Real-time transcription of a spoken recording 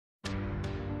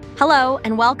Hello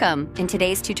and welcome. In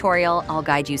today's tutorial, I'll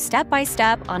guide you step by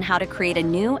step on how to create a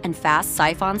new and fast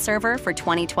Psiphon server for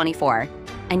 2024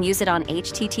 and use it on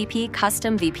HTTP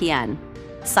custom VPN.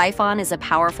 Psiphon is a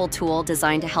powerful tool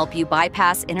designed to help you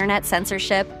bypass internet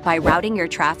censorship by routing your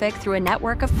traffic through a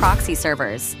network of proxy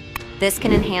servers. This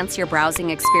can enhance your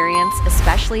browsing experience,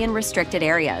 especially in restricted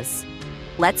areas.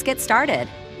 Let's get started.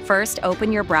 First,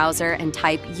 open your browser and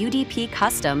type UDP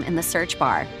custom in the search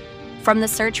bar. From the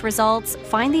search results,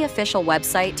 find the official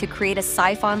website to create a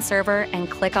Psiphon server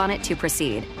and click on it to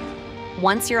proceed.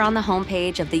 Once you're on the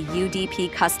homepage of the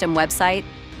UDP custom website,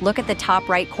 look at the top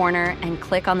right corner and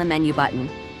click on the menu button.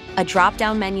 A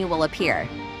drop-down menu will appear.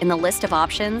 In the list of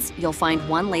options, you'll find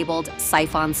one labeled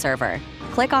Psiphon server.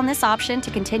 Click on this option to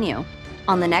continue.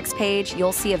 On the next page,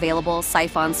 you'll see available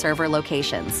Psiphon server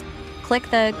locations. Click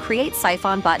the Create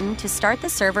Psiphon button to start the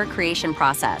server creation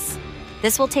process.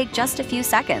 This will take just a few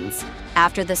seconds.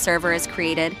 After the server is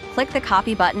created, click the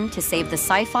Copy button to save the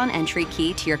Psiphon entry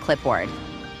key to your clipboard.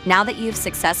 Now that you've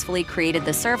successfully created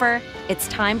the server, it's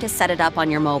time to set it up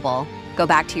on your mobile. Go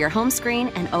back to your home screen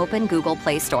and open Google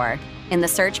Play Store. In the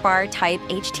search bar, type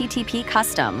HTTP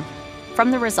Custom. From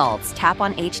the results, tap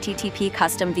on HTTP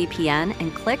Custom VPN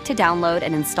and click to download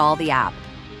and install the app.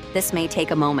 This may take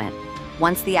a moment.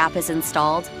 Once the app is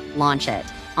installed, launch it.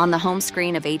 On the home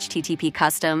screen of HTTP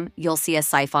Custom, you'll see a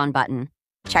Psiphon button.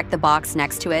 Check the box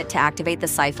next to it to activate the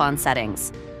Psiphon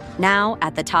settings. Now,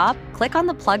 at the top, click on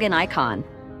the plugin icon.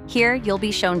 Here, you'll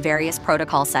be shown various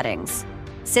protocol settings.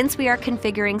 Since we are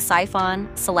configuring Psiphon,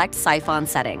 select Psiphon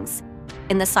settings.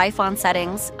 In the Psiphon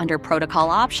settings, under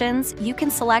Protocol Options, you can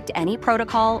select any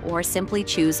protocol or simply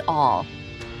choose All.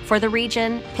 For the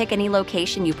region, pick any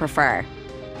location you prefer.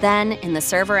 Then, in the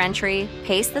server entry,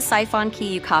 paste the Psiphon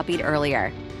key you copied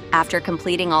earlier. After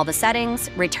completing all the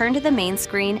settings, return to the main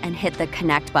screen and hit the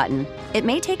Connect button. It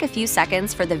may take a few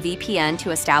seconds for the VPN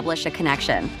to establish a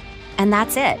connection. And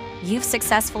that's it! You've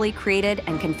successfully created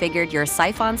and configured your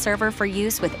Psiphon server for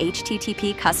use with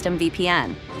HTTP Custom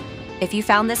VPN. If you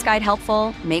found this guide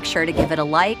helpful, make sure to give it a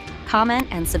like, comment,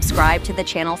 and subscribe to the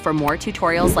channel for more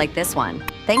tutorials like this one.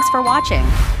 Thanks for watching!